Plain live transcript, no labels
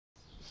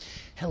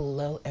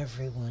Hello,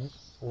 everyone.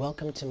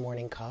 Welcome to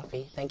Morning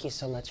Coffee. Thank you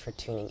so much for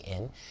tuning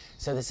in.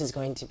 So this is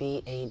going to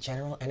be a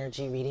general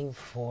energy reading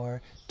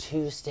for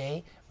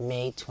Tuesday,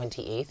 May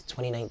 28th,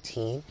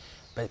 2019.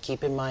 But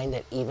keep in mind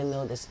that even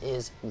though this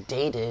is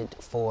dated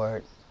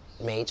for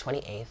May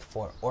 28th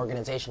for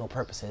organizational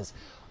purposes,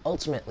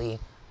 ultimately,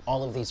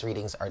 all of these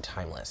readings are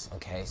timeless,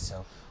 okay?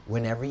 So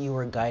whenever you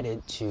are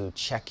guided to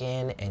check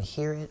in and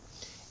hear it,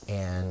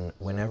 and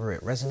whenever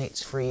it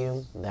resonates for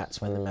you,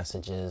 that's when the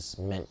message is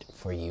meant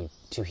for you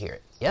to hear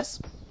it.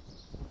 Yes?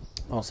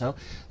 Also,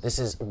 this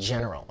is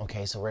general,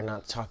 okay? So we're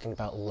not talking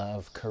about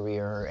love,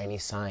 career, or any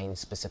sign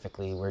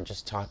specifically. We're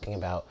just talking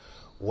about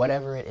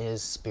whatever it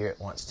is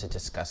Spirit wants to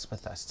discuss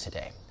with us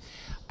today.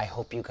 I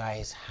hope you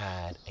guys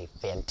had a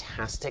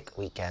fantastic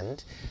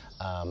weekend,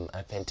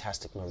 a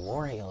fantastic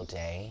Memorial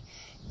Day,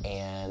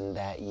 and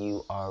that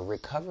you are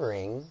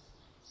recovering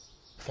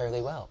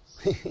fairly well.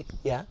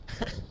 Yeah?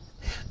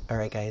 All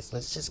right, guys,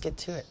 let's just get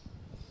to it.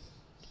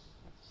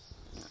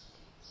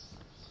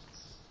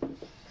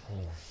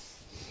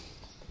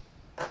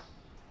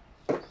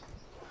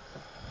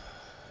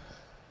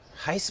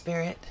 Hi,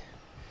 Spirit.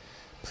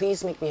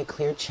 Please make me a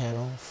clear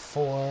channel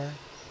for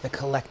the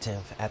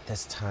collective at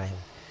this time.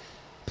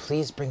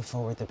 Please bring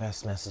forward the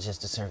best messages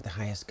to serve the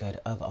highest good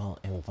of all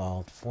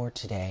involved for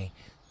today,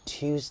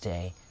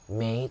 Tuesday,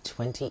 May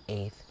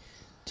 28th,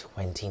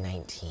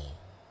 2019.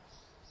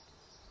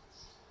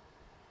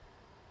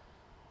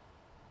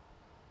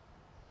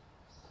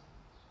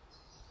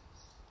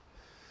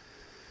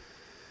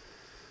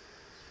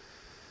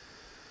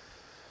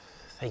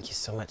 Thank you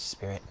so much,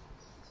 Spirit.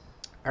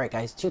 All right,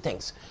 guys, two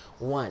things.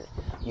 One,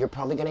 you're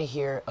probably going to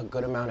hear a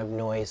good amount of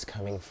noise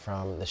coming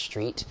from the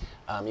street.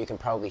 You can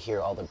probably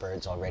hear all the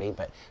birds already,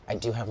 but I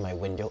do have my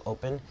window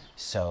open,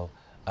 so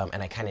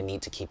and I kind of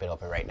need to keep it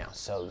open right now.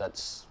 So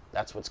that's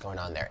what's going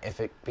on there.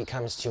 If it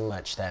becomes too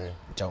much, then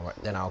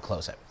I'll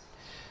close it.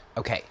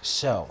 Okay,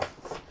 so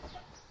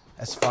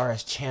as far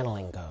as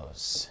channeling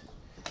goes,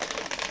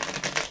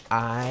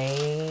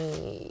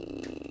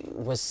 I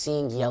was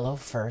seeing yellow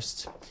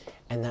first.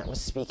 And that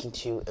was speaking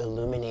to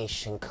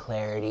illumination,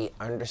 clarity,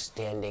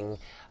 understanding.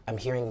 I'm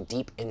hearing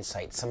deep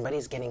insight.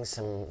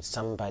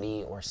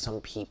 Somebody or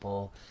some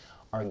people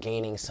are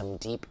gaining some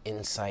deep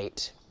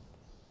insight.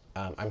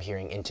 I'm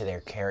hearing into their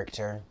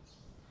character,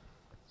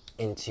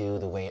 into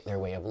their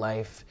way of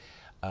life,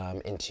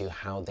 into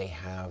how they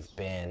have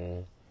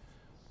been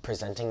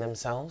presenting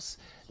themselves.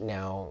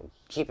 Now,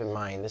 keep in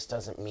mind, this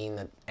doesn't mean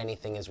that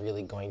anything is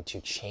really going to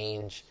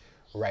change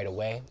right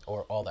away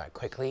or all that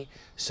quickly.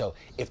 So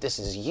if this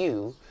is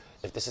you,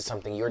 if this is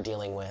something you're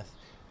dealing with,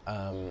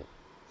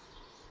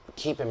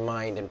 keep in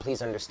mind and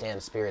please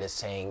understand Spirit is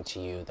saying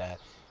to you that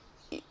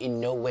in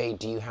no way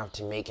do you have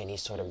to make any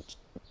sort of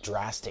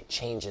drastic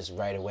changes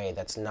right away.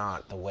 That's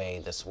not the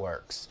way this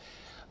works.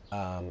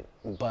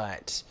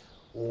 But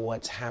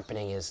what's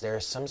happening is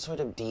there's some sort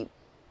of deep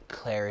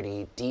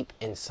clarity, deep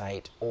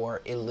insight,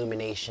 or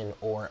illumination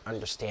or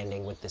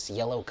understanding with this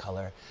yellow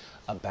color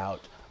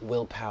about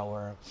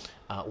willpower,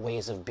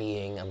 ways of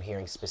being. I'm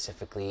hearing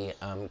specifically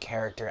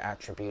character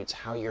attributes,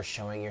 how you're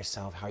showing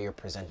yourself, how you're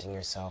presenting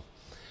yourself,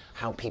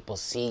 how people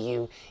see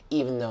you,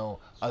 even though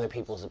other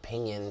people's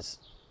opinions,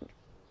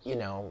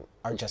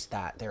 are just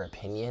that, their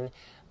opinion.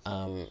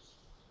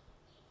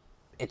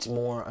 It's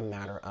more a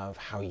matter of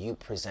how you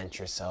present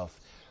yourself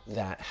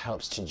that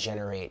helps to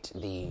generate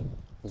the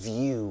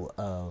view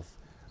of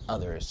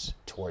others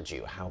towards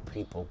you, how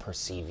people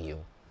perceive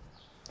you,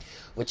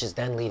 which is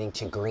then leading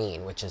to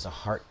green, which is a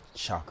heart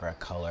chakra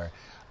color.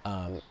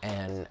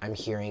 And I'm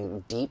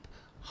hearing deep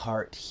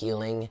heart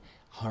healing,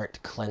 heart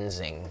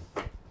cleansing,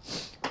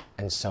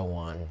 and so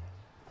on.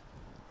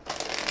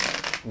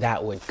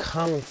 That would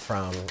come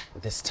from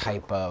this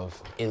type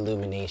of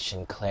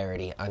illumination,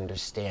 clarity,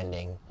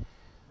 understanding.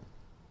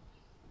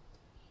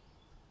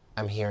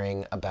 I'm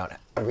hearing about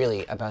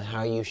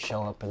how you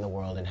show up in the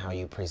world and how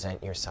you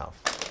present yourself.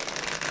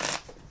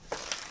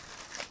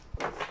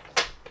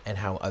 And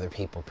how other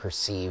people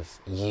perceive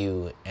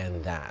you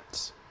and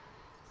that.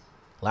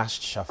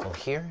 Last shuffle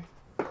here.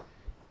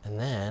 And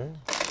then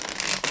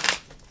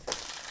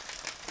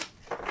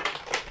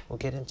we'll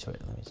get into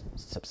it. Let me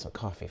sip some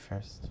coffee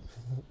first.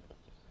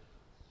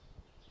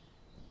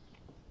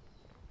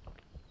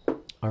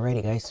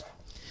 Alrighty, guys.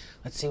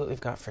 Let's see what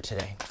we've got for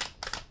today.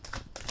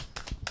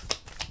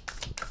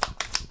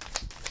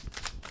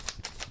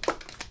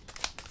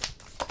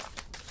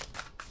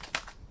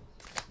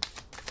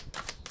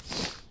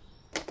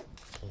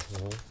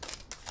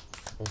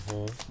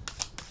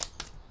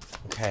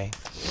 Okay.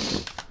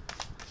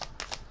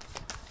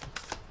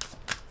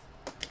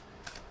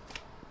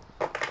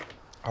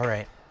 All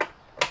right.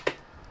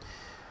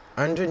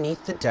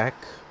 Underneath the deck,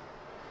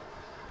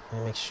 let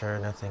me make sure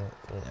nothing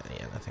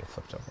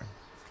flipped over.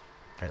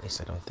 Or at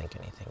least I don't think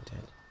anything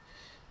did.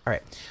 All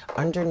right.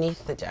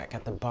 Underneath the deck,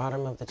 at the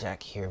bottom of the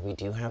deck here, we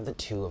do have the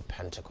Two of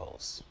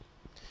Pentacles.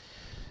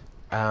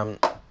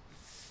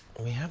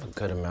 We have a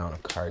good amount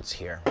of cards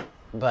here,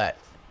 but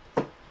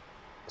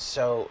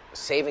so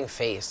saving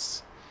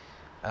face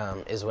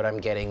is what I'm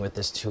getting with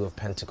this Two of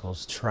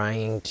Pentacles,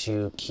 trying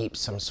to keep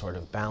some sort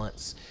of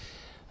balance.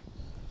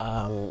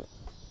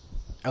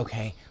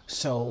 Okay,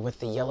 so with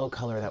the yellow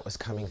color that was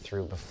coming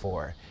through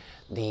before,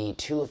 the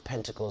Two of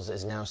Pentacles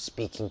is now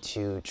speaking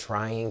to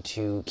trying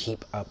to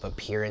keep up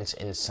appearance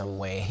in some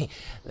way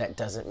that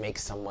doesn't make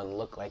someone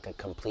look like a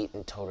complete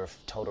and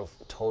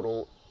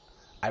total.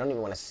 I don't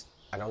even want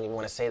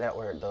to say that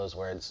word, those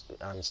words.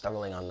 I'm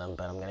stumbling on them,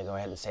 but I'm going to go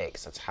ahead and say it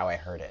because that's how I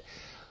heard it.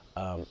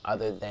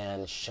 Other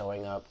than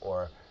showing up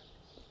or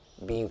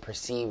being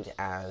perceived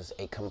as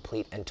a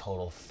complete and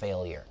total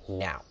failure.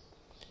 Now,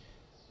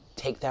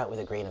 take that with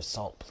a grain of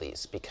salt,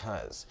 please,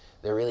 because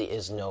there really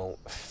is no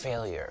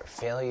failure.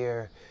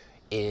 Failure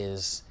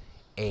is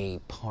a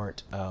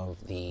part of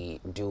the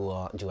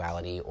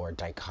duality or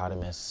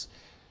dichotomous,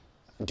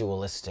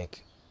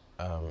 dualistic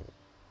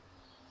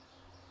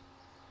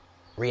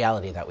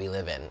reality that we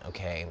live in,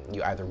 okay?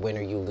 You either win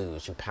or you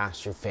lose, you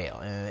pass, you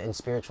fail. And in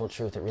spiritual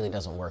truth, it really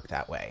doesn't work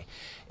that way.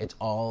 It's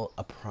all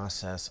a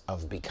process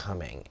of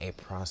becoming, a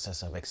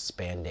process of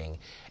expanding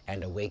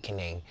and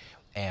awakening.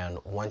 And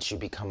once you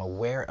become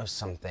aware of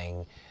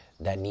something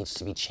that needs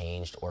to be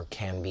changed or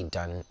can be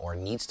done or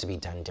needs to be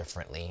done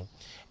differently,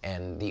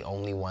 and the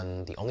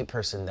only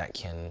person that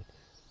can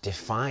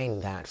define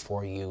that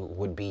for you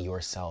would be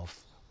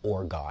yourself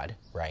or God,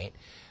 right?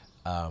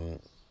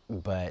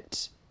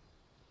 But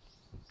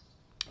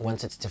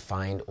once it's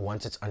defined,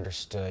 once it's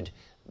understood,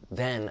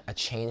 then a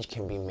change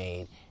can be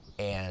made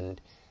and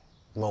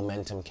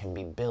momentum can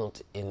be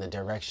built in the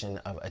direction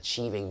of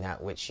achieving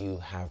that which you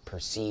have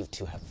perceived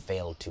to have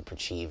failed to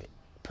achieve,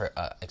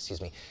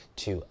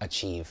 to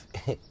achieve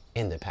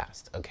in the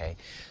past, okay?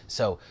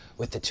 So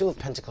with the Two of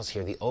Pentacles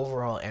here, the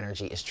overall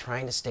energy is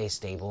trying to stay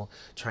stable,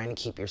 trying to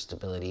keep your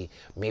stability,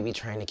 maybe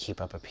trying to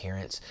keep up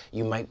appearance.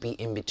 You might be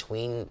in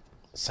between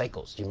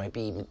cycles. You might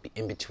be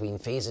in between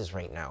phases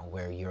right now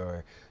where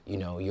you're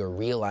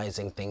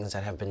realizing things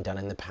that have been done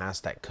in the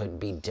past that could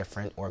be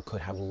different or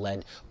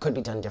could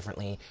be done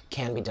differently,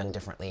 can be done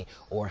differently,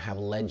 or have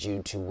led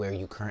you to where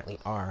you currently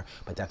are.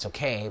 But that's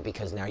okay,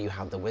 because now you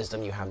have the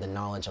wisdom, you have the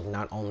knowledge of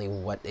not only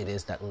what it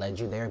is that led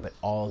you there, but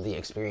all the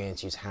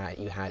experience you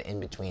had in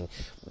between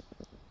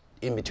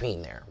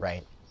there,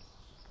 right?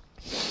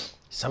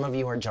 Some of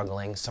you are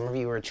juggling. Some of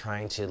you are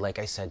trying to, like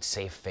I said,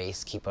 save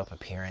face, keep up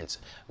appearance,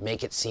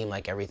 make it seem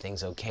like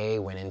everything's okay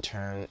when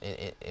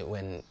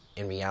when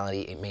in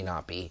reality it may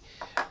not be,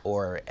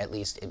 or at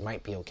least it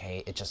might be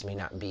okay. It just may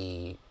not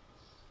be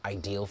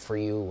ideal for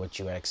you, what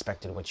you had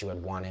expected, what you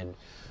had wanted,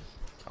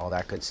 all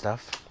that good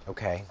stuff.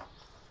 Okay.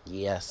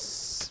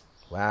 Yes.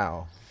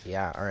 Wow.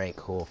 Yeah. All right.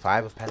 Cool.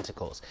 Five of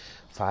Pentacles,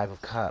 Five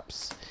of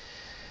Cups.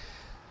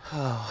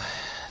 Oh,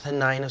 the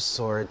Nine of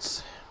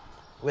Swords.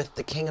 With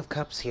the King of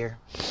Cups here.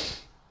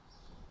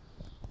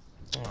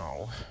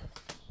 Oh.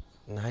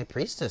 And the High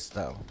Priestess,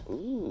 though.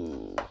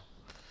 Ooh.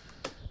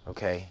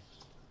 Okay.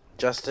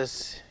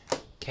 Justice,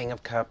 King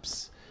of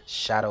Cups,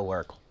 Shadow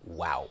Work.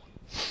 Wow.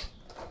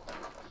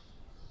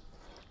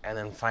 And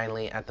then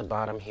finally, at the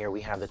bottom here, we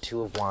have the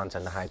Two of Wands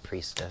and the High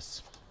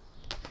Priestess.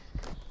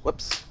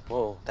 Whoops.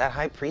 Whoa. That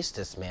High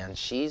Priestess, man.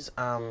 She's,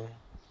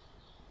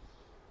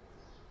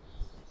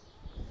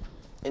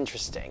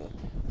 interesting.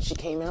 She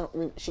came out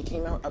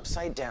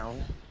upside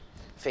down,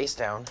 face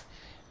down,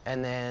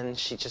 and then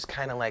she just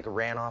kind of like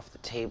ran off the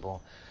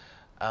table.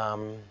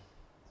 But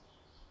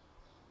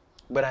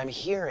I'm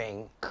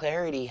hearing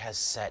clarity has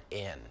set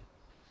in.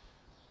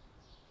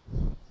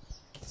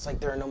 It's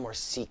like there are no more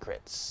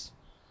secrets,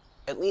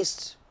 at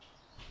least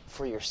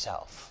for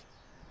yourself.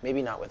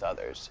 Maybe not with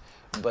others,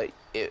 but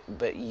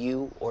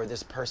you or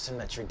this person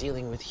that you're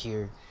dealing with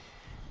here,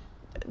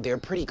 they're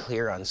pretty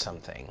clear on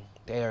something.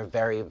 They are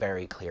very,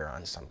 very clear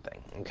on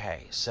something.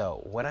 Okay,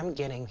 so what I'm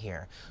getting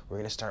here, we're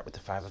going to start with the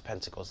Five of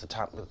Pentacles, the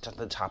top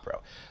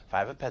row.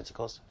 Five of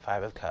Pentacles,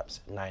 Five of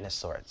Cups, Nine of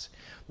Swords.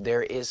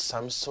 There is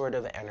some sort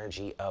of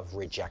energy of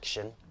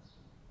rejection.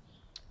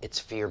 It's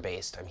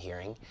fear-based, I'm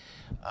hearing.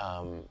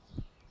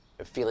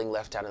 Feeling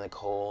left out in the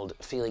cold,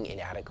 feeling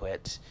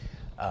inadequate,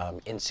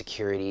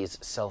 insecurities,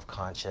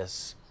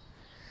 self-conscious.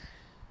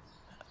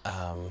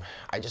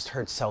 I just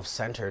heard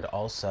self-centered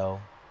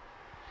also.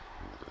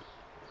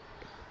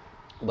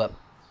 But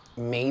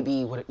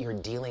maybe what you're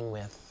dealing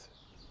with,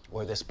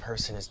 or this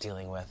person is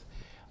dealing with,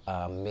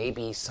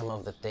 maybe some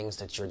of the things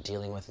that you're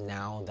dealing with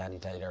now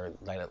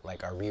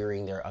that are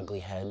rearing their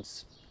ugly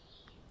heads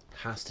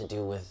has to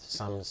do with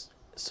some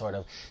sort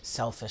of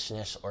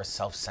selfishness or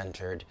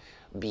self-centered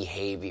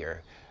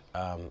behavior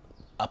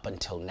up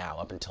until now,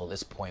 up until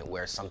this point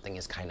where something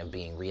is kind of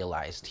being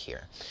realized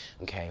here.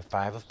 Okay,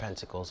 Five of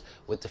Pentacles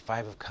with the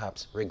Five of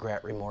Cups,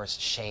 regret, remorse,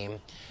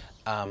 shame.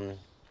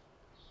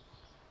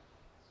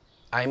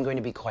 I'm going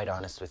to be quite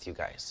honest with you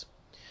guys.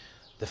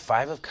 The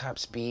Five of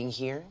Cups being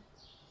here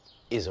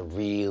is a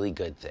really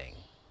good thing.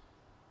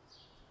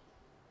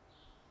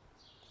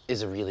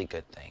 Is a really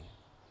good thing.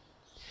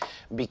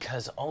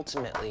 Because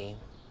ultimately,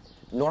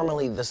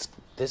 normally this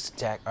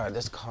deck or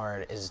this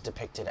card is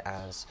depicted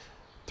as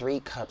 3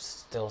 cups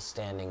still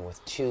standing, with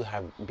 2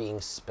 having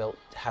been spilt.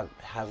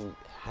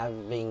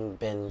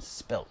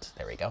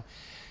 There we go.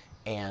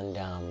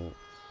 And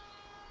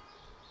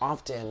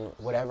often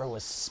whatever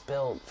was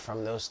spilled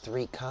from those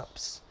 3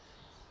 cups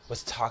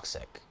was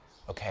toxic,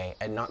 okay,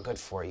 and not good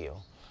for you.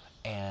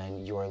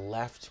 And you're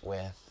left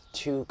with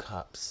 2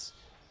 cups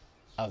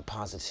of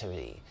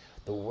positivity.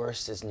 The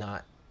worst is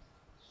not,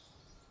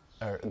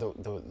 or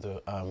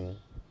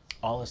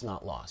all is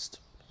not lost,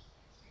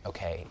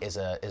 okay, is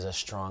a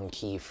strong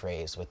key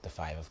phrase with the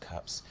 5 of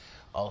Cups.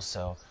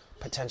 Also,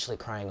 potentially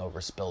crying over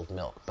spilled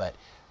milk, but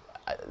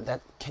that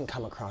can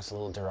come across a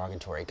little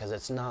derogatory, because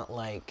it's not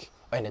like,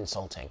 and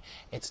insulting,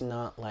 it's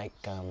not like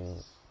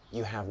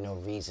you have no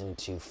reason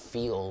to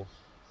feel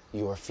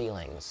your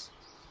feelings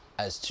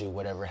as to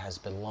whatever has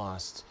been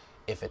lost,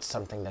 if it's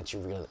something that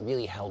you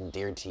really held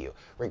dear to you,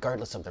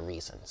 regardless of the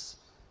reasons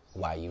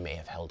why you may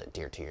have held it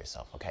dear to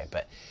yourself, okay?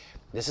 But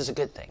this is a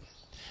good thing,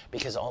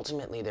 because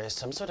ultimately there's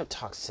some sort of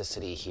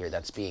toxicity here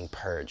that's being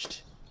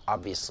purged.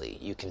 Obviously,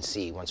 you can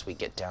see once we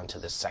get down to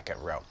the second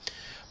row.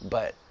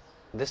 But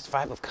this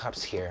 5 of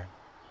Cups here,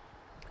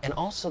 and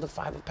also the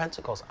 5 of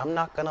Pentacles, I'm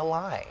not gonna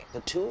lie,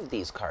 the 2 of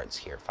these cards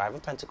here, 5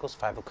 of Pentacles,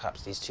 5 of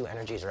Cups, these 2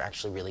 energies are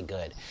actually really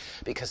good,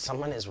 because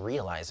someone is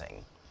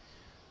realizing,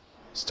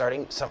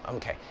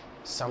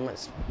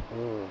 someone's,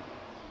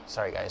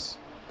 sorry guys,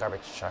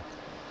 garbage truck.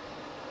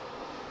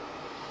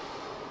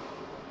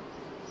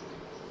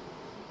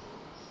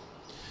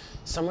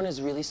 Someone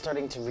is really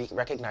starting to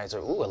recognize,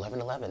 or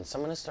 1111,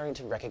 someone is starting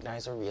to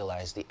recognize or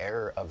realize the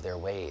error of their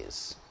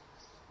ways.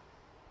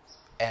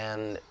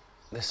 And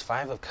this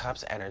 5 of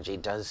Cups energy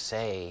does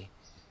say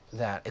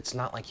that it's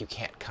not like you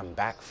can't come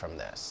back from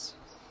this.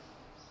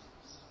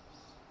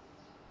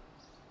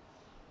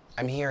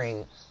 I'm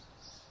hearing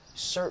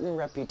certain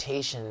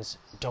reputations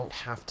don't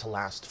have to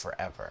last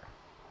forever.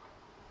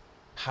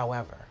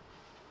 However,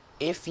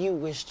 if you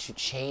wish to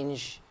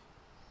change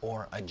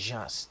or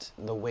adjust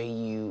the way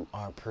you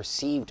are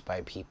perceived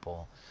by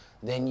people,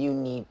 then you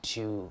need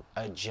to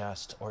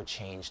adjust or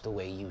change the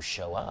way you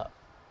show up.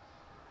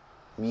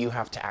 You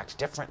have to act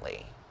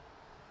differently.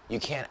 You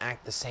can't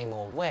act the same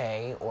old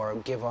way or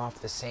give off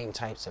the same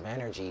types of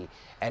energy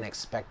and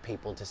expect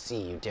people to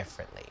see you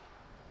differently.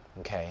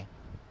 Okay?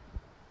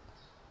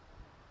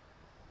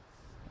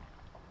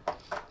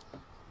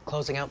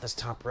 Closing out this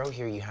top row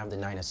here, you have the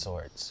 9 of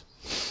Swords.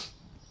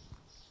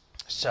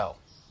 So,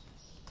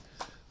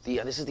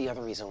 this is the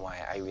other reason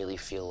why I really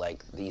feel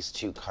like these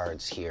 2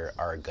 cards here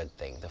are a good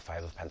thing. The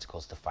 5 of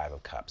Pentacles, the 5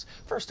 of Cups.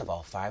 First of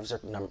all, 5s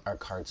are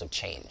cards of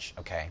change,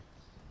 okay?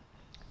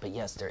 But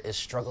yes, there is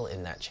struggle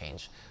in that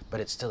change, but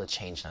it's still a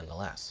change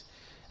nonetheless.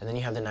 And then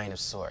you have the 9 of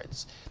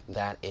Swords.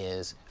 That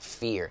is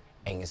fear,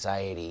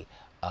 anxiety,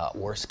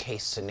 worst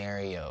case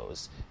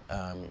scenarios,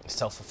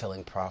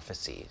 self-fulfilling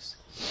prophecies.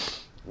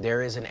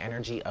 There is an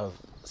energy of,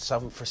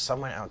 for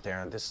someone out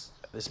there, this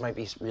might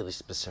be really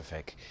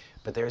specific,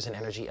 but there is an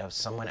energy of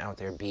someone out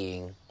there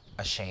being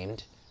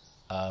ashamed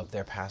of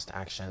their past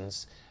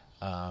actions,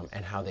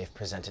 and how they've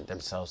presented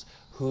themselves,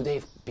 who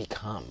they've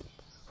become,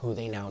 who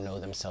they now know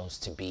themselves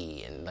to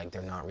be, and like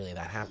they're not really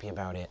that happy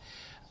about it.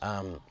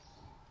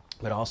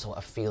 But also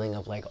a feeling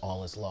of like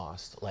all is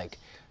lost, like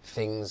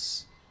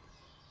things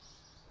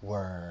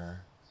were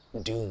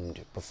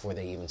doomed before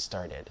they even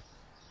started.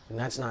 And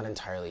that's not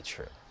entirely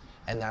true.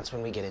 And that's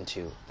when we get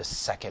into the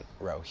second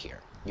row here.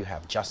 You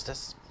have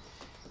Justice,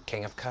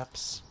 King of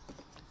Cups,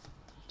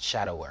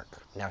 Shadow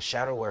Work. Now,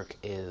 Shadow Work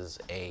is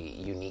a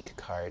unique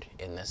card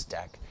in this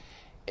deck.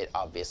 It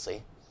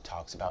obviously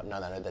talks about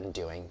none other than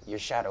doing your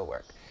shadow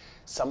work.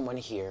 Someone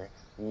here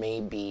may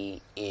be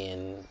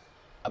in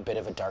a bit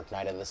of a dark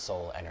night of the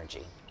soul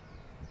energy.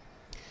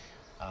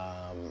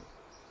 A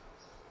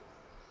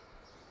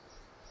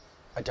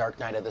dark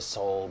night of the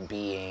soul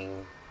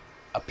being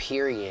a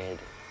period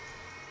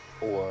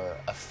or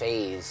a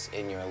phase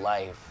in your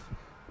life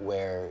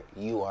where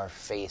you are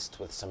faced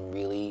with some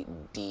really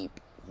deep,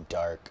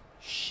 dark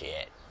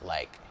shit.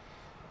 Like,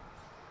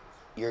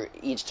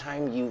 each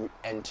time you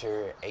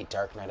enter a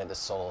dark night of the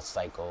soul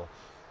cycle,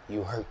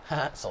 you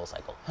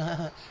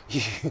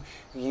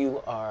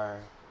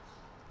are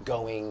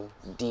going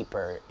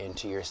deeper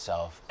into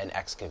yourself and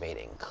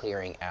excavating,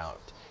 clearing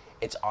out.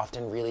 It's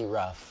often really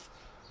rough,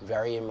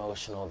 very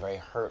emotional, very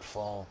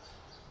hurtful,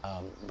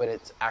 but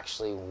it's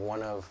actually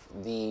one of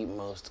the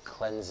most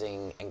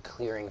cleansing and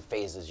clearing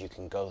phases you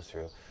can go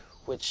through,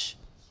 which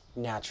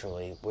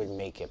naturally would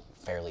make it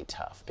fairly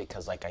tough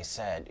because, like I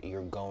said,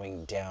 you're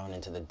going down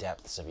into the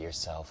depths of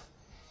yourself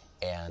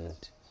and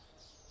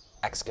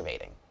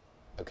excavating,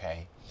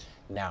 okay?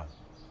 Now,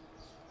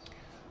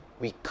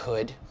 we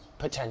could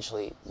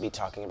potentially be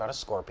talking about a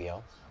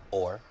Scorpio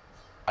or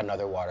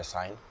another water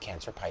sign,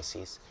 Cancer,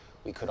 Pisces.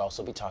 We could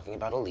also be talking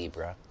about a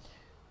Libra.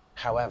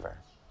 However,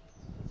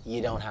 we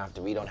don't have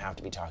to be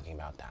talking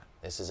about that.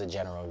 This is a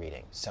general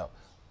reading. So,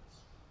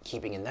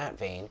 keeping in that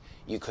vein,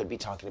 you could be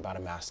talking about a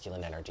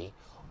masculine energy,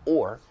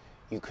 or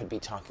you could be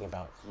talking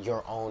about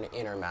your own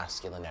inner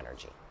masculine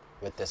energy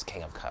with this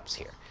King of Cups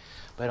here.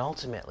 But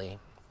ultimately,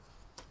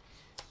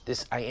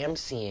 I am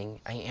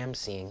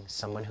seeing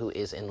someone who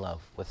is in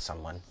love with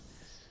someone.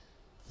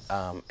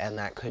 And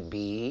that could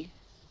be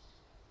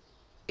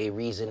a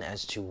reason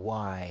as to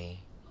why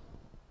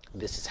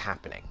this is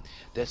happening.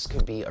 This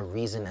could be a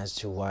reason as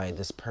to why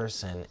this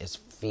person is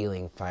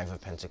feeling Five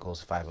of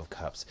Pentacles, Five of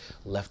Cups,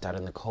 left out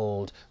in the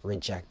cold,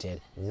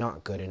 rejected,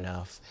 not good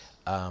enough,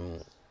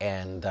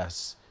 and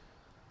thus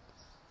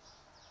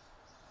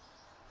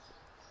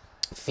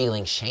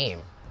feeling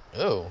shame.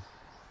 Oh,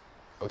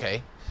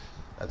 okay.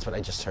 That's what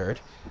I just heard.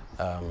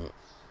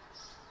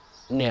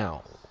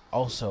 Now,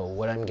 also,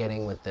 what I'm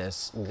getting with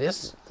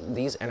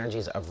these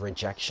energies of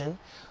rejection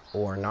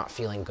or not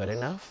feeling good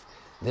enough,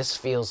 this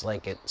feels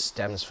like it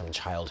stems from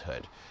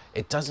childhood.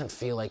 It doesn't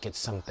feel like it's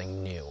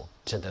something new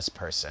to this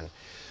person.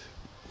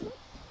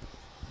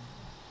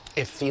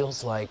 It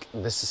feels like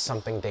this is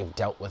something they've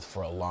dealt with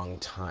for a long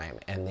time,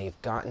 and they've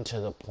gotten to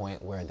the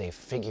point where they've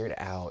figured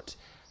out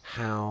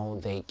how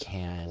they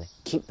can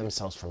keep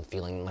themselves from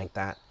feeling like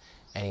that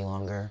any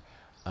longer,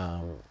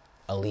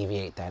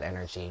 alleviate that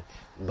energy.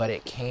 But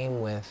it came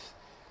with,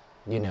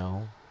 you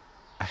know,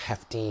 a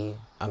hefty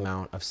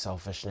amount of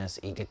selfishness,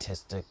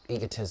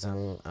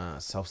 egotism,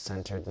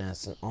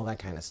 self-centeredness, and all that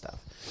kind of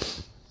stuff.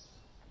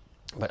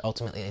 But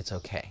ultimately, it's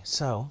okay.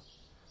 So,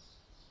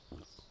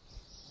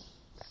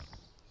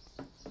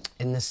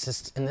 in this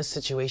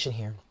situation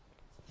here,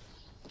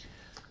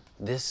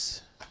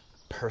 this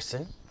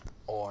person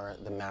or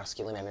the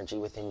masculine energy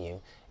within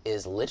you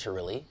is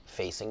literally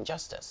facing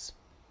justice.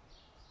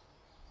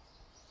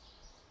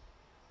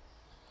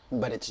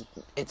 But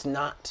it's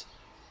not.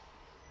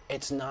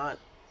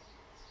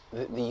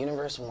 The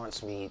universe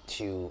wants me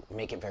to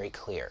make it very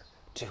clear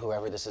to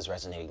whoever this is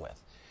resonating with.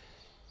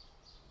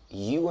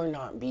 You are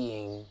not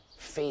being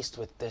faced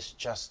with this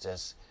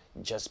justice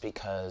just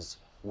because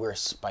we're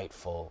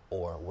spiteful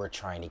or we're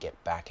trying to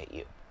get back at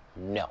you.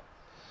 No.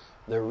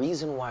 The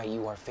reason why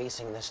you are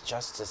facing this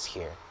justice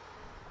here,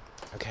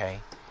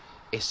 okay,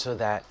 is so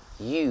that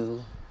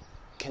you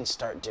can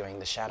start doing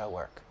the shadow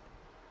work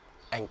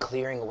and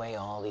clearing away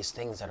all these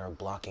things that are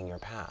blocking your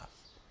path.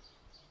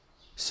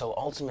 So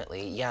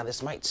ultimately, yeah,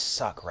 this might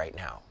suck right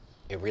now.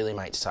 It really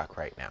might suck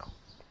right now.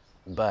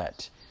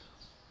 But,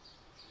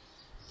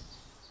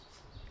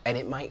 and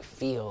it might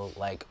feel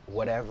like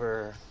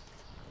whatever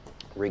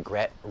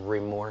regret,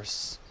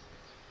 remorse,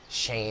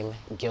 shame,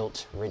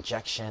 guilt,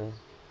 rejection,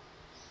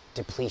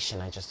 depletion,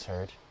 I just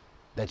heard,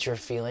 that you're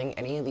feeling,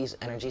 any of these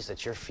energies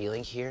that you're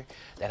feeling here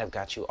that have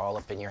got you all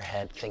up in your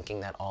head thinking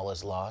that all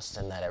is lost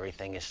and that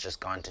everything is just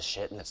gone to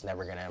shit and it's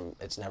never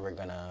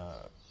gonna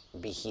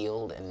be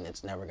healed and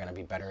it's never gonna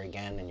be better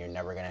again and you're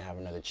never gonna have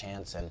another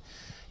chance and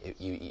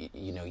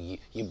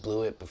you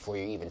blew it before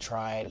you even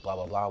tried, blah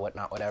blah blah,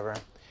 whatnot, whatever.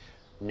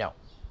 No.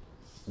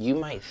 You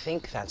might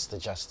think that's the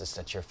justice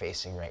that you're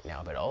facing right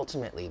now, but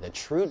ultimately the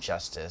true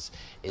justice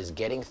is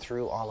getting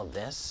through all of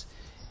this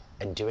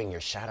and doing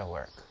your shadow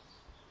work.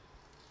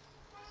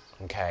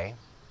 Okay?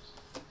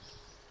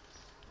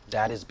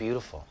 That is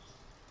beautiful.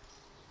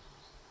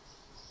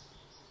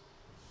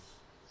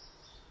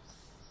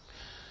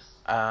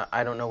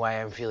 I don't know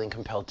why I'm feeling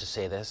compelled to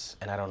say this,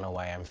 and I don't know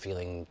why I'm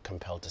feeling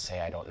compelled to say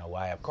I don't know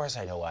why. Of course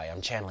I know why.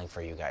 I'm channeling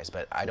for you guys,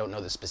 but I don't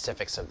know the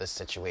specifics of this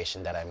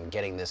situation that I'm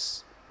getting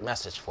this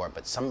message for,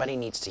 but somebody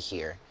needs to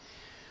hear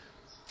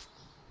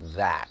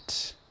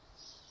that.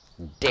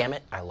 Damn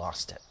it, I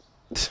lost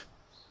it.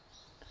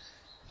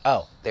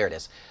 Oh, there it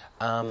is.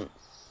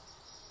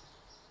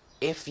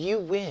 If you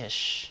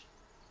wish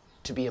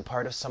to be a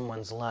part of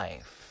someone's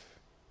life,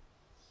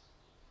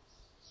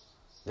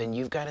 then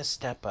you've got to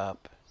step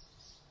up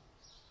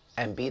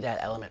and be that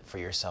element for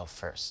yourself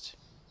first.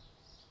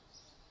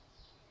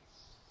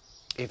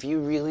 If you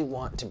really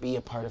want to be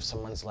a part of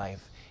someone's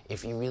life,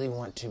 if you really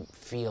want to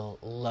feel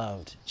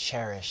loved,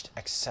 cherished,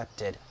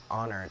 accepted,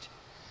 honored,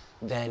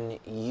 then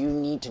you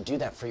need to do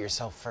that for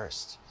yourself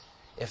first.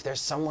 If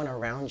there's someone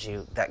around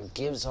you that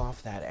gives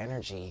off that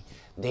energy,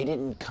 they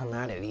didn't come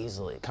about it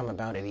easily.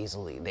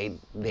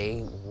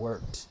 They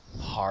worked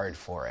hard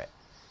for it.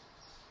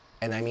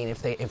 And I mean,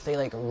 if they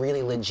like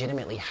really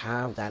legitimately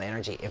have that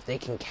energy, if they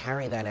can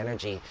carry that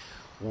energy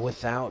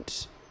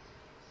without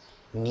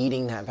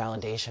needing that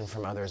validation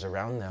from others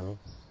around them,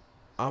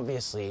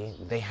 obviously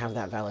they have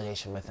that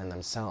validation within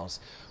themselves.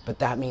 But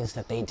that means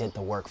that they did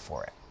the work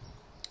for it.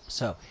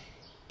 So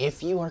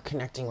if you are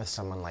connecting with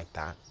someone like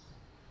that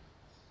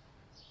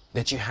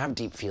you have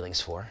deep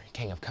feelings for,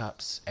 King of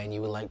Cups, and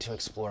you would like to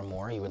explore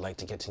more, you would like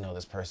to get to know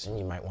this person,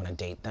 you might want to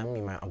date them,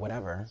 you might,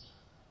 whatever.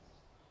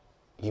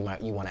 You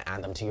want to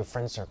add them to your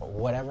friend circle,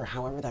 whatever,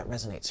 however that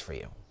resonates for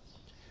you.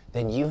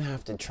 Then you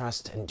have to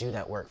trust and do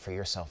that work for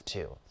yourself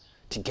too,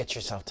 to get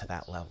yourself to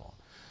that level.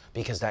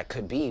 Because that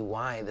could be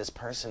why this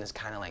person is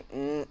kind of like,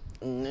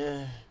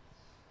 nah.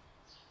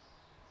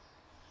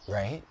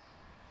 Right?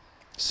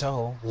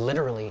 So,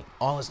 literally,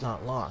 all is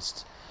not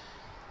lost.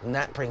 And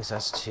that brings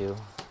us to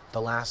the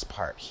last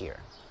part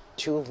here.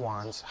 Two of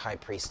Wands, High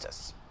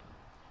Priestess.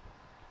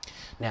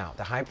 Now,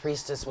 the High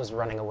Priestess was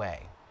running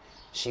away.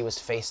 She was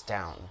face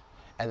down.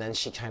 And then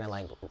she kind of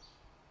like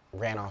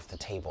ran off the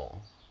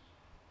table.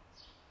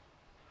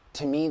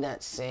 to me,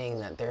 that's saying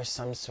that there's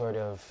some sort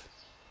of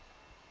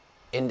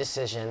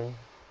indecision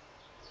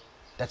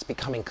that's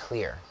becoming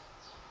clear.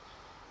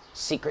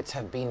 Secrets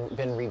have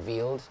been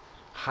revealed.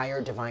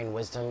 Higher divine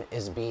wisdom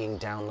is being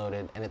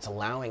downloaded, and it's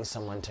allowing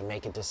someone to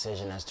make a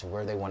decision as to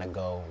where they want to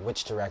go,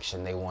 which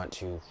direction they want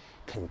to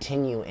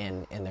continue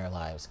in their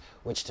lives,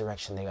 which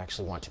direction they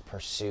actually want to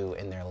pursue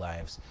in their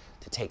lives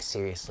to take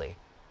seriously.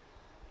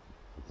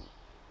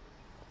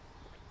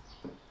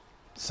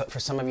 So for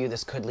some of you,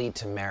 this could lead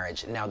to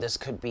marriage. Now, this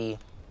could be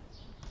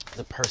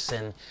the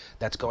person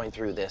that's going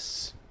through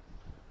this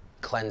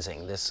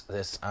cleansing, this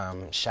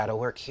shadow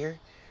work here,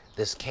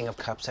 this King of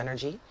Cups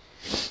energy.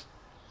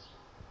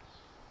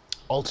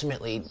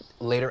 Ultimately,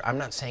 later, I'm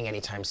not saying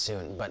anytime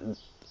soon, but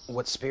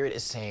what Spirit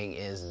is saying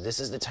is this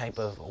is the type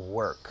of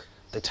work,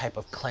 the type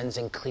of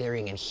cleansing,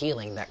 clearing, and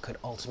healing that could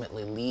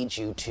ultimately lead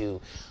you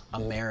to a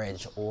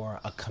marriage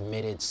or a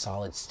committed,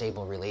 solid,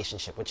 stable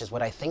relationship, which is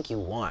what I think you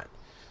want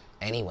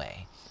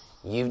anyway.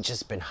 You've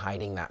just been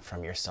hiding that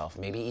from yourself,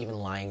 maybe even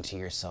lying to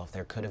yourself.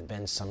 There could have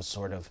been some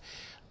sort of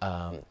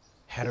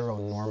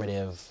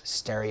heteronormative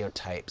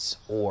stereotypes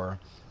or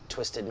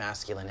twisted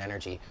masculine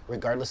energy,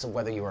 regardless of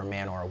whether you're a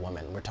man or a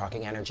woman. We're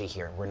talking energy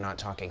here. We're not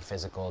talking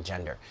physical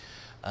gender.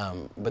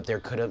 But there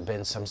could have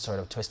been some sort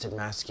of twisted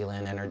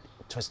masculinity,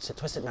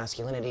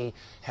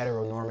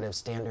 heteronormative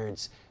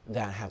standards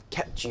that have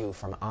kept you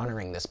from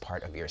honoring this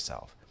part of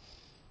yourself,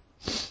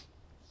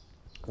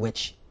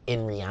 which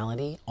in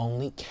reality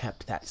only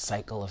kept that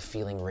cycle of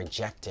feeling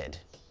rejected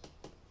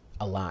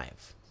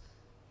alive.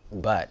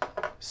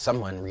 But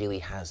someone really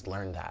has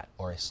learned that,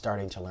 or is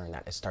starting to learn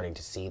that, is starting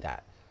to see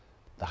that.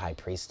 The High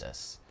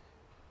Priestess.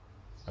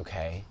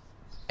 Okay?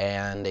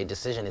 And a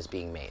decision is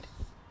being made.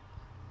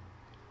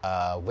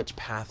 Which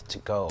path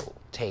to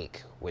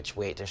take, which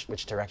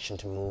direction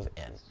to move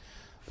in.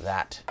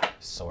 That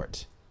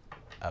sort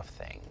of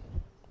thing.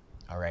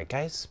 Alright,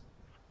 guys?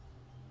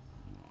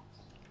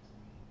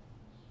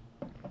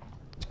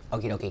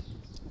 Okie dokie.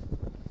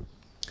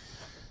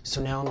 So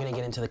now I'm going to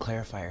get into the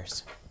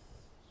clarifiers.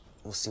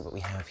 We'll see what we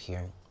have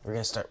here. We're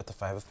going to start with the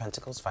Five of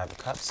Pentacles, Five of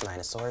Cups, Nine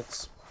of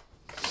Swords.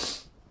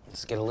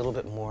 Let's get a little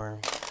bit more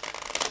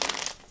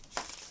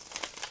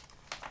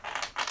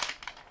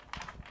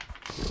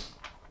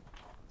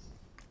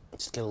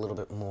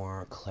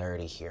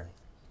clarity here.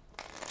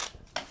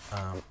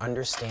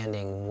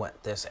 Understanding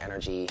what this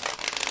energy,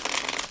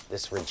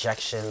 this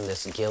rejection,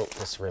 this guilt,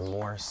 this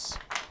remorse,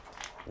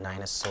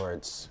 Nine of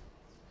Swords,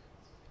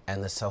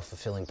 and the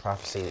self-fulfilling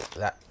prophecy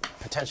that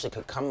potentially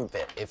could come of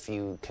it if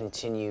you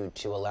continue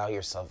to allow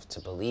yourself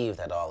to believe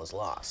that all is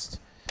lost.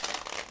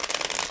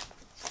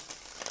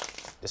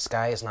 The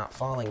sky is not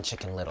falling,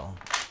 Chicken Little.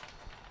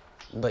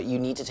 But you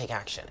need to take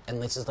action.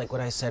 And this is like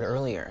what I said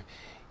earlier.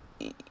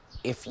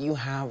 If you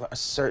have a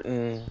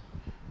certain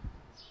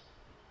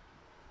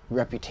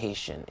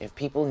reputation, if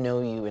people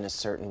know you in a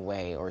certain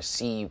way or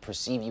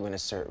perceive you in a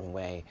certain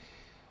way,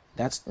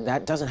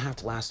 that doesn't have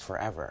to last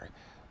forever.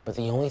 But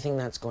the only thing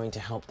that's going to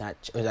help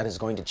that is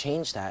going to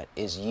change that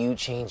is you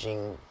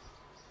changing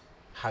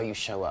how you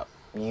show up,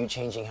 you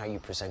changing how you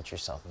present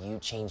yourself, you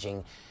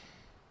changing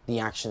the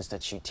actions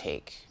that you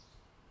take,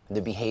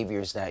 the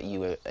behaviors that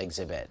you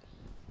exhibit,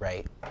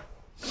 right?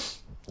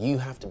 You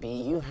have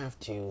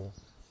to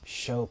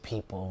show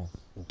people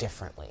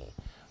differently,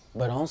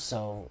 but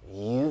also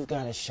you've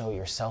got to show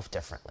yourself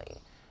differently.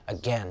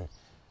 Again,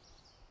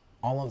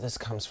 all of this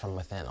comes from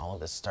within. All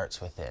of this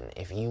starts within.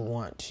 If you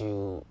want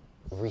to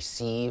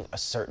receive a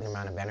certain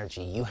amount of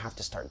energy, you have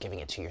to start giving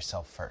it to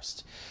yourself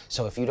first.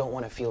 So if you don't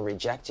want to feel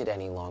rejected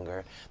any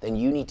longer, then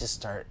you need to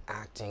start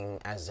acting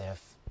as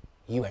if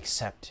you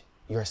accept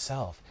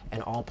yourself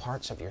and all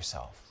parts of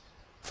yourself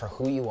for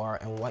who you are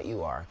and what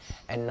you are,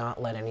 and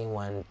not let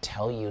anyone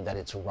tell you that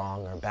it's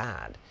wrong or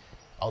bad.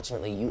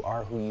 Ultimately, you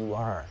are who you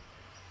are.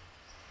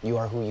 You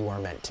are who you are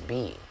meant to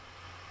be.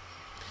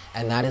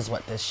 And that is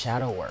what this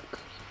shadow work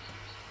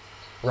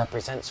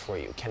represents for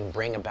you, can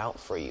bring about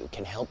for you,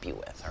 can help you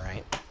with, all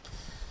right?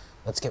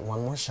 Let's get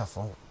one more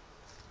shuffle,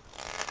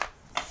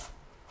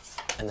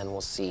 and then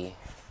we'll see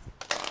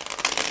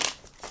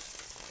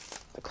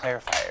the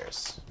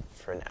clarifiers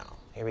for now.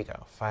 Here we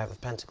go. Five of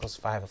Pentacles,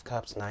 Five of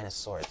Cups, Nine of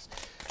Swords.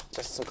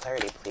 Just some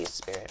clarity, please,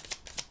 Spirit.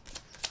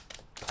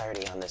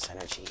 Clarity on this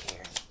energy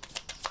here.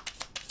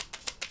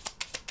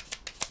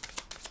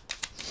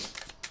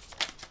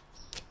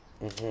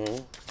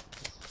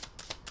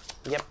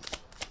 Yep.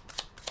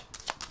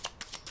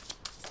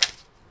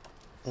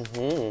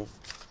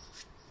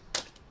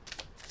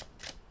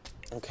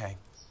 Okay.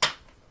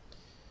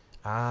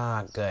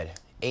 Good.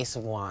 Ace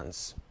of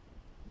Wands.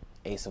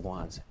 Ace of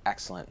Wands.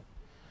 Excellent.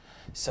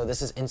 So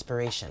this is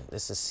inspiration.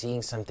 This is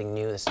seeing something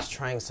new. This is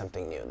trying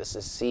something new. This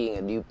is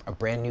seeing a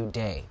brand new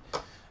day.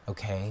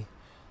 Okay?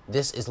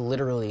 This is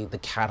literally the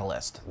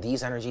catalyst.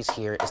 These energies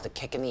here is the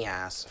kick in the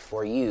ass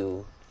for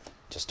you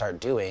to start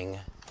doing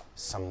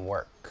some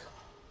work.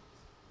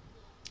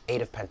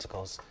 Eight of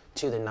Pentacles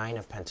to the Nine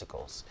of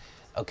Pentacles.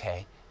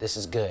 Okay, this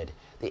is good.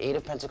 The Eight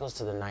of Pentacles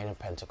to the Nine of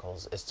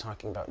Pentacles is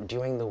talking about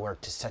doing the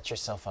work to set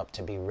yourself up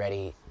to be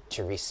ready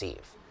to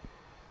receive.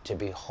 to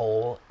be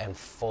whole and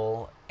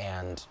full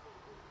and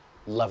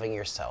loving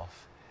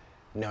yourself,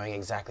 knowing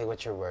exactly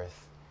what you're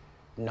worth,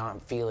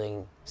 not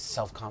feeling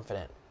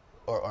self-confident,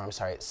 or I'm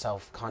sorry,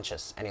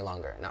 self-conscious any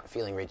longer, not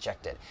feeling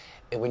rejected.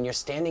 When you're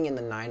standing in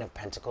the Nine of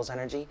Pentacles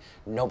energy,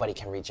 nobody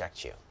can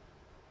reject you.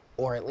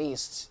 Or at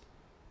least,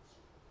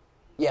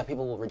 yeah,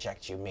 people will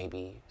reject you,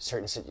 maybe,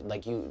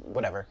 like you,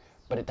 whatever,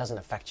 but it doesn't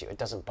affect you. It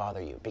doesn't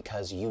bother you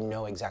because you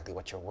know exactly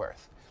what you're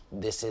worth.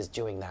 This is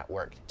doing that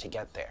work to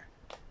get there.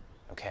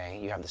 Okay,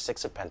 you have the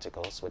Six of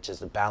Pentacles, which is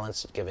the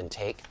balance of give and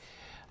take.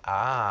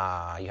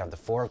 You have the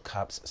Four of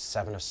Cups,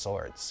 Seven of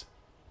Swords.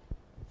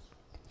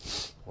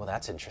 Well,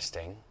 that's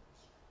interesting.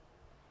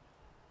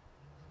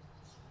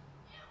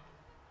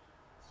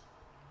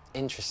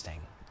 Interesting.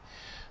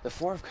 The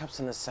Four of Cups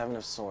and the Seven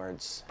of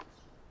Swords.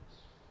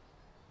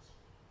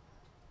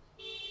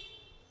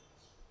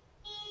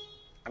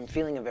 I'm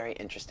feeling a very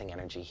interesting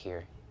energy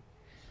here.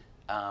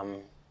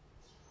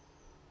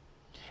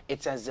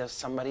 It's as if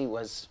somebody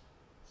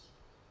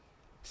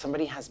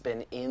has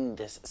been in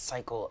this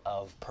cycle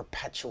of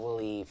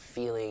perpetually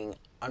feeling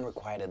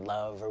unrequited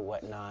love or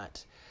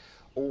whatnot.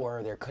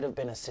 Or there could have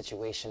been a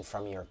situation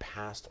from your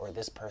past or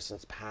this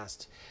person's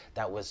past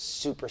that was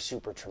super,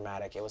 super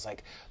traumatic. It was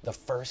like the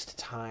first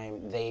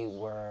time they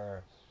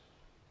were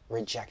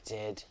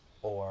rejected,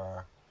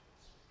 or,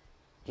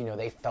 you know,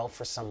 they fell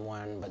for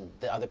someone, but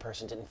the other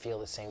person didn't feel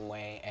the same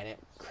way, and it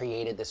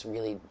created this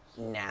really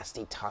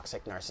nasty,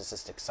 toxic,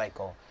 narcissistic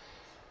cycle.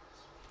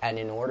 And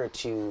in order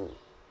to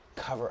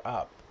cover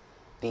up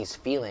these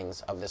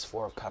feelings of this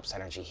Four of Cups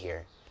energy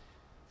here,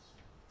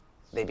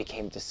 they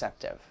became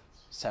deceptive.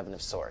 Seven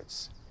of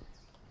Swords.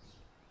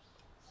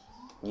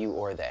 You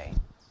or they.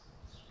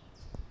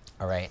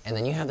 All right, and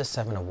then you have the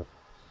Seven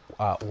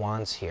of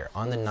Wands here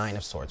on the Nine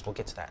of Swords. We'll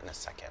get to that in a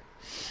second.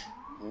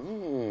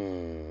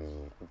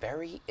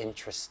 Very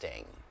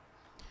interesting.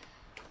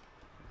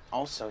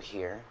 Also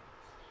here,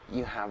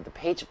 you have the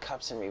Page of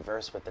Cups in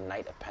reverse with the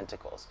Knight of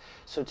Pentacles.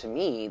 So to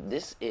me,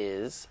 this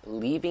is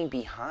leaving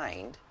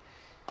behind,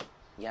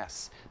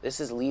 yes, this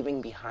is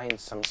leaving behind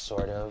some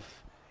sort of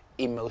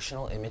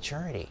emotional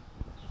immaturity.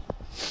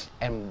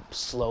 And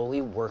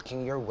slowly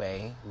working your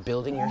way,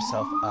 building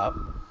yourself up,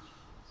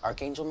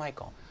 Archangel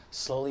Michael,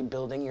 slowly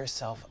building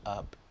yourself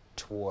up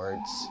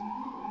towards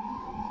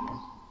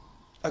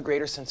a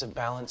greater sense of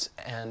balance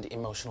and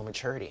emotional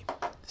maturity.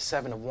 The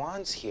Seven of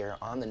Wands here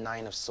on the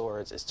Nine of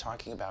Swords is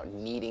talking about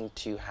needing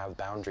to have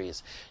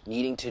boundaries,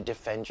 needing to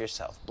defend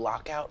yourself.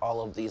 Block out all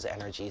of these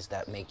energies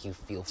that make you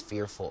feel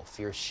fearful,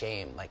 fear,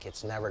 shame, like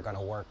it's never going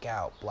to work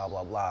out, blah,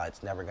 blah, blah.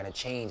 It's never going to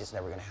change. It's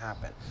never going to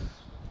happen.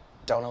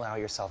 Don't allow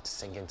yourself to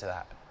sink into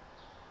that.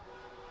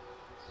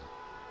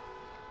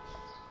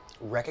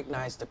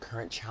 Recognize the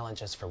current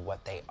challenges for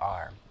what they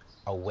are.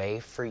 A way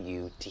for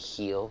you to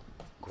heal,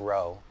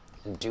 grow,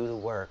 and do the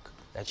work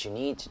that you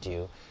need to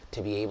do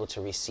to be able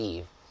to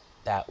receive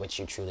that which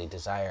you truly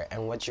desire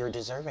and what you're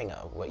deserving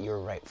of, what you're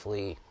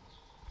rightfully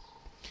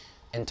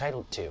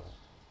entitled to.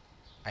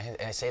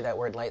 I say that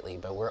word lightly,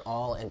 but we're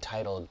all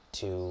entitled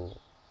to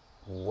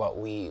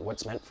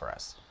what's meant for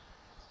us.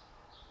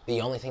 The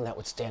only thing that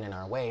would stand in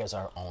our way is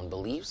our own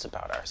beliefs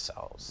about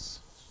ourselves.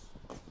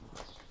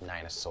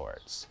 Nine of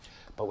Swords.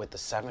 But with the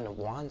Seven of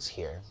Wands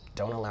here,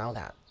 don't allow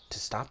that to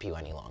stop you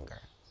any longer.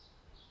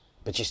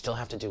 But you still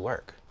have to do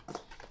work. You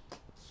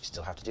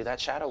still have to do that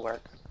shadow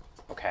work.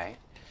 Okay?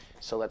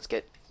 So let's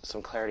get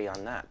some clarity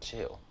on that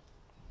too.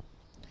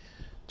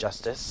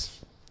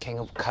 Justice, King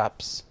of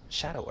Cups,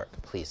 shadow work,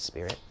 please,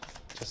 Spirit.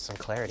 Just some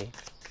clarity.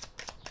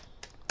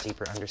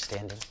 Deeper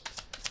understanding.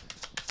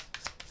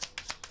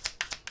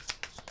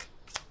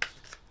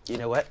 You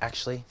know what?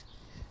 Actually,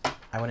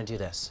 I want to do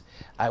this.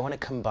 I want to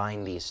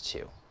combine these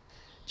two.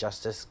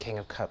 Justice, King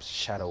of Cups,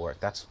 shadow work.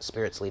 That's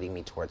Spirit's leading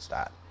me towards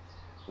that.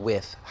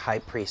 With High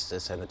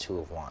Priestess and the Two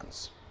of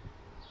Wands.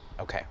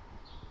 Okay.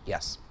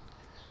 Yes.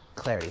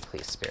 Clarity,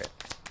 please, Spirit.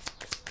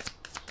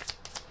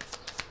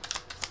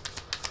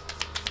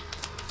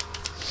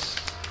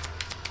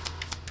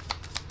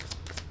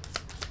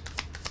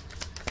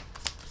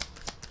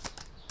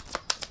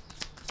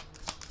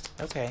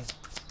 Okay.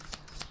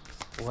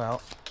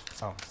 Well,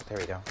 oh, there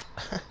we go.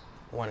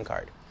 One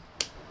card.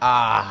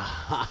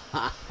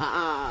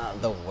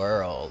 The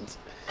World.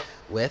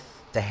 With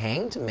the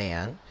Hanged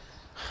Man.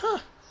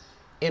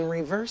 In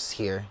reverse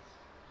here.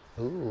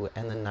 Ooh,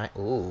 and the Knight.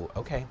 Ooh,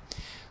 okay.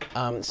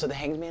 So the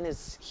Hanged Man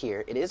is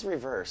here. It is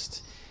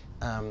reversed.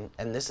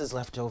 And this is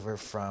left over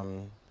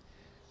from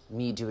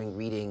me doing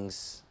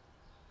readings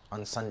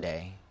on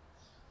Sunday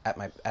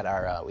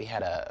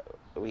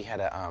we had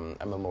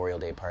a Memorial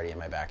Day party in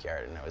my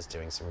backyard, and I was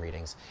doing some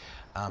readings.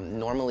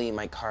 Normally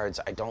my cards,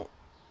 I don't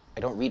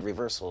read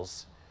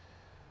reversals,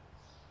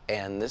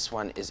 and this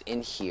one is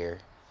in here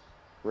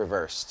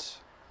reversed.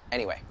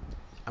 Anyway,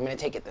 I'm going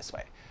to take it this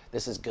way.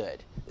 This is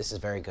good. This is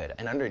very good.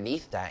 And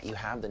underneath that, you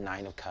have the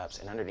Nine of Cups,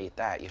 and underneath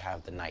that, you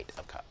have the Knight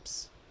of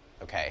Cups.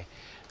 Okay?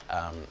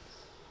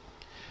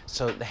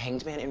 So the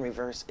Hanged Man in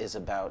reverse is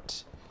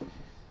about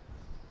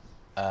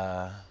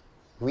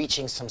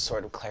reaching some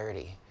sort of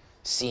clarity,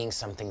 seeing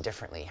something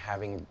differently,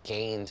 having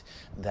gained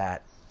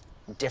that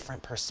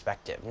different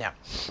perspective. Now,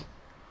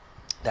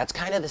 that's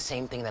kind of the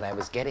same thing that I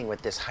was getting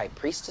with this high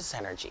priestess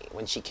energy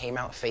when she came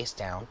out face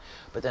down,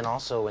 but then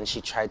also when she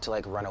tried to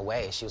like run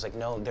away, she was like,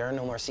 no, there are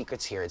no more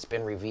secrets here. It's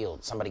been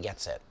revealed. Somebody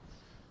gets it.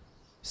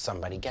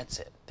 Somebody gets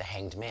it. The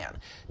Hanged Man.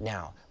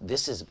 Now,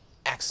 this is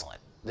excellent.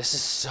 This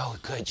is so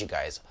good, you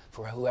guys.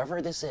 For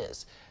whoever this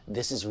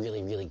is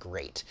really, really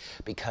great,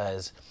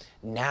 because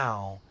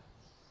now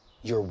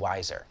you're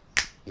wiser.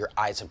 Your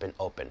eyes have been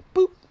opened.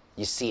 Boop.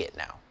 You see it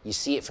now. You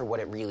see it for what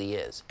it really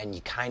is. And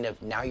you kind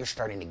of, now you're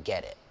starting to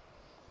get it.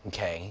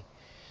 Okay?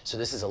 So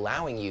this is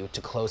allowing you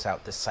to close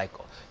out this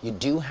cycle. You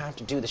do have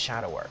to do the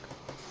shadow work.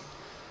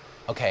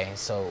 Okay,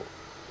 so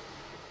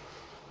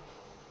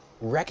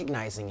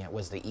recognizing it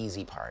was the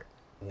easy part.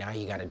 Now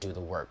you got to do the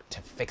work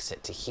to fix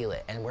it, to heal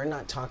it. And we're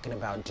not talking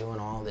about doing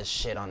all this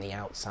shit on the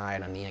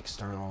outside, on the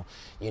external,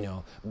 you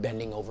know,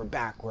 bending over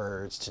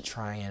backwards to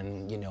try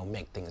and, you know,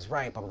 make things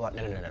right, blah, blah,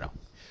 blah. No.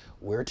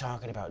 We're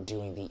talking about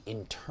doing the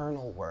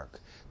internal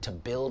work to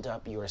build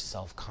up your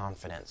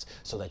self-confidence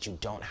so that you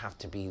don't have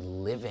to be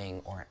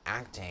living or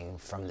acting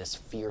from this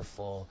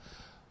fearful,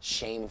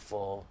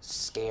 shameful,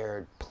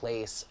 scared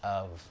place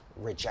of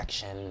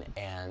rejection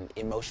and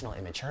emotional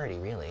immaturity,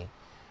 really.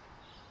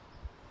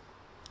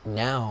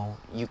 Now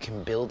you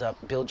can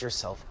build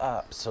yourself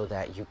up so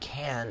that you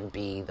can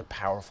be the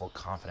powerful,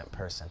 confident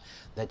person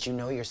that you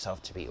know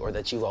yourself to be, or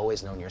that you've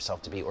always known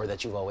yourself to be, or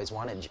that you've always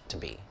wanted to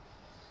be.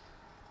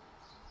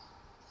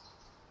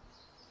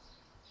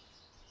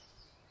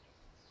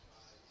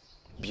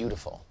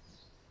 Beautiful.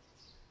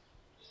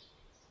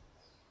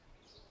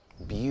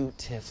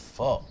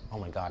 Beautiful. Oh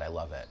my God, I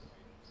love it.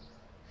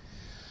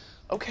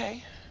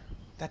 Okay,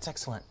 that's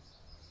excellent.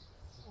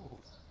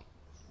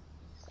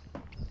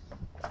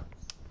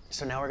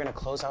 So now we're going to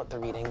close out the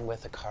reading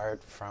with a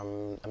card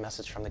from a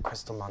message from the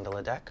Crystal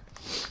Mandala deck.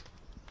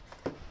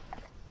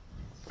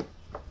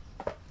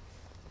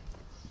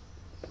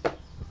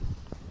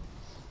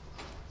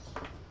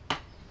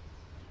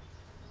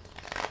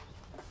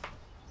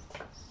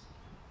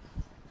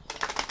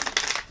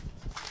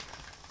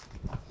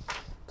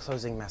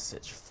 Closing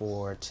message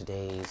for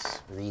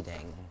today's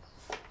reading.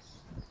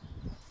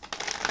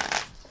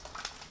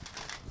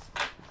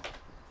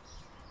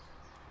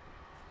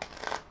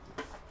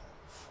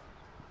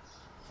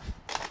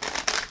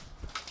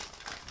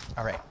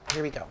 All right,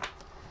 here we go.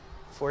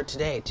 For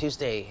today,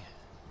 Tuesday,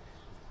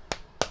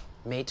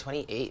 May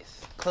 28th.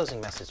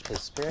 Closing message, please,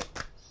 Spirit.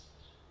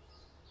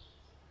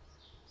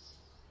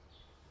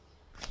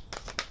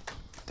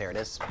 There it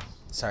is.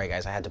 Sorry,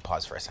 guys, I had to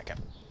pause for a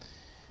second.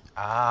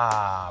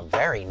 Ah,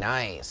 very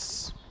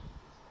nice.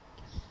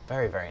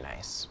 Very, very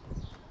nice.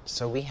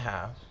 So we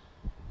have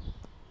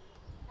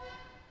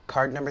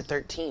card number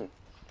 13,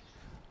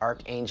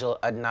 Archangel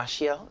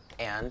Ignacio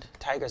and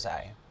Tiger's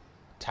Eye.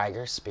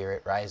 Tiger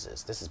Spirit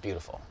Rises. This is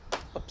beautiful.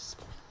 Whoops.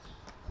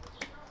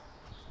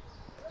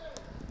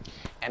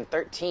 And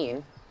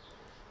 13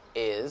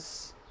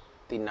 is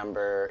the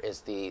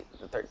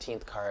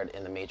 13th card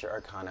in the major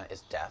arcana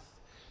is death.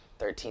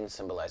 13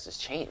 symbolizes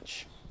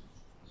change,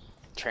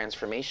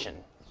 transformation.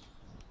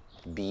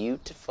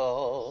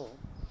 Beautiful.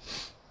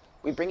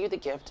 We bring you the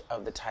gift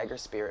of the Tiger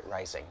Spirit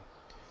Rising.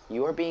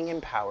 You are being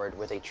empowered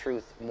with a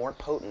truth more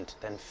potent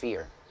than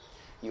fear.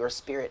 Your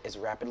spirit is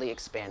rapidly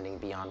expanding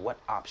beyond what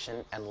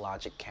option and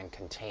logic can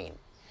contain.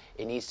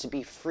 It needs to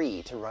be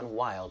free to run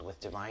wild with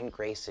divine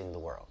grace in the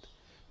world.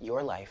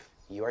 Your life,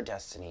 your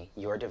destiny,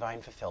 your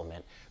divine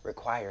fulfillment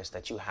requires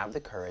that you have the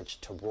courage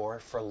to roar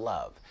for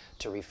love,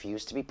 to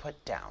refuse to be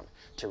put down,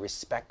 to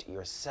respect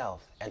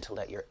yourself, and to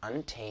let your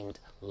untamed,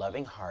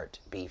 loving heart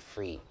be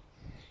free.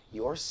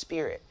 Your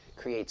spirit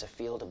creates a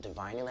field of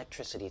divine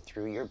electricity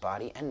through your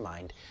body and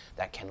mind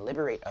that can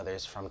liberate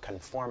others from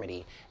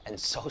conformity and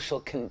social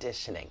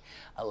conditioning,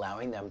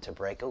 allowing them to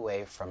break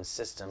away from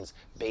systems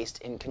based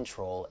in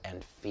control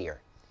and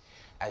fear.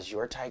 As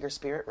your Tiger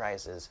Spirit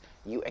rises,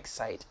 you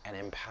excite and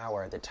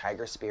empower the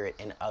Tiger Spirit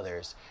in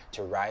others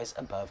to rise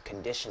above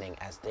conditioning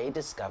as they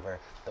discover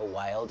the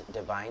wild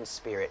divine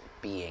spirit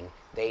being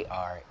they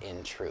are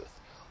in truth.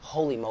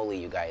 Holy moly,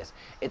 you guys.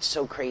 It's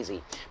so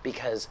crazy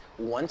because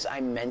once I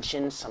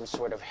mentioned some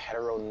sort of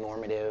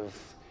heteronormative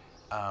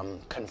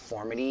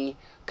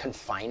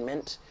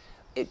confinement,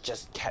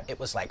 it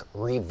was like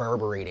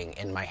reverberating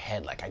in my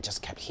head. Like I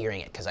just kept hearing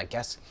it because I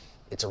guess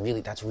that's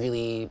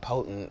really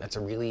potent. That's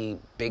a really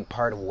big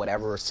part of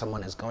whatever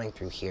someone is going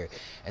through here.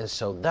 And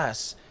so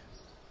thus,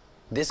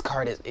 this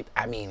card is,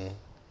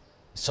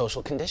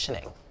 social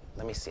conditioning.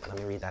 Let me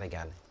read that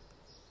again.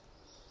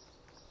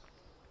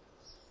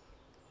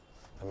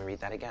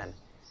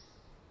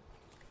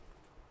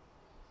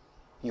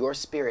 Your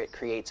spirit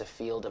creates a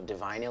field of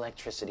divine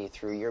electricity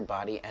through your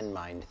body and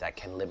mind that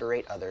can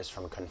liberate others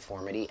from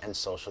conformity and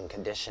social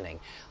conditioning,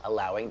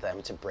 allowing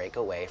them to break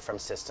away from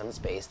systems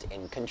based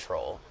in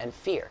control and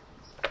fear.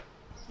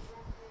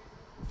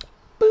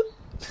 Boop.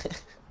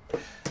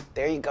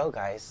 There you go,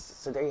 guys.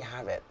 So there you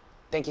have it.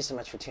 Thank you so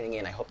much for tuning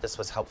in. I hope this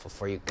was helpful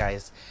for you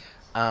guys.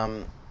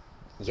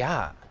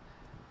 Yeah.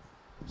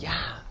 Yeah,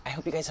 I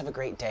hope you guys have a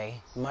great day.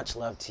 Much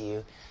love to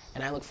you.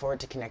 And I look forward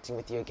to connecting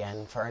with you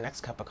again for our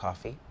next cup of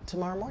coffee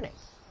tomorrow morning.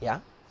 Yeah?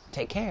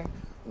 Take care.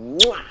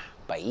 Mwah!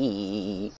 Bye.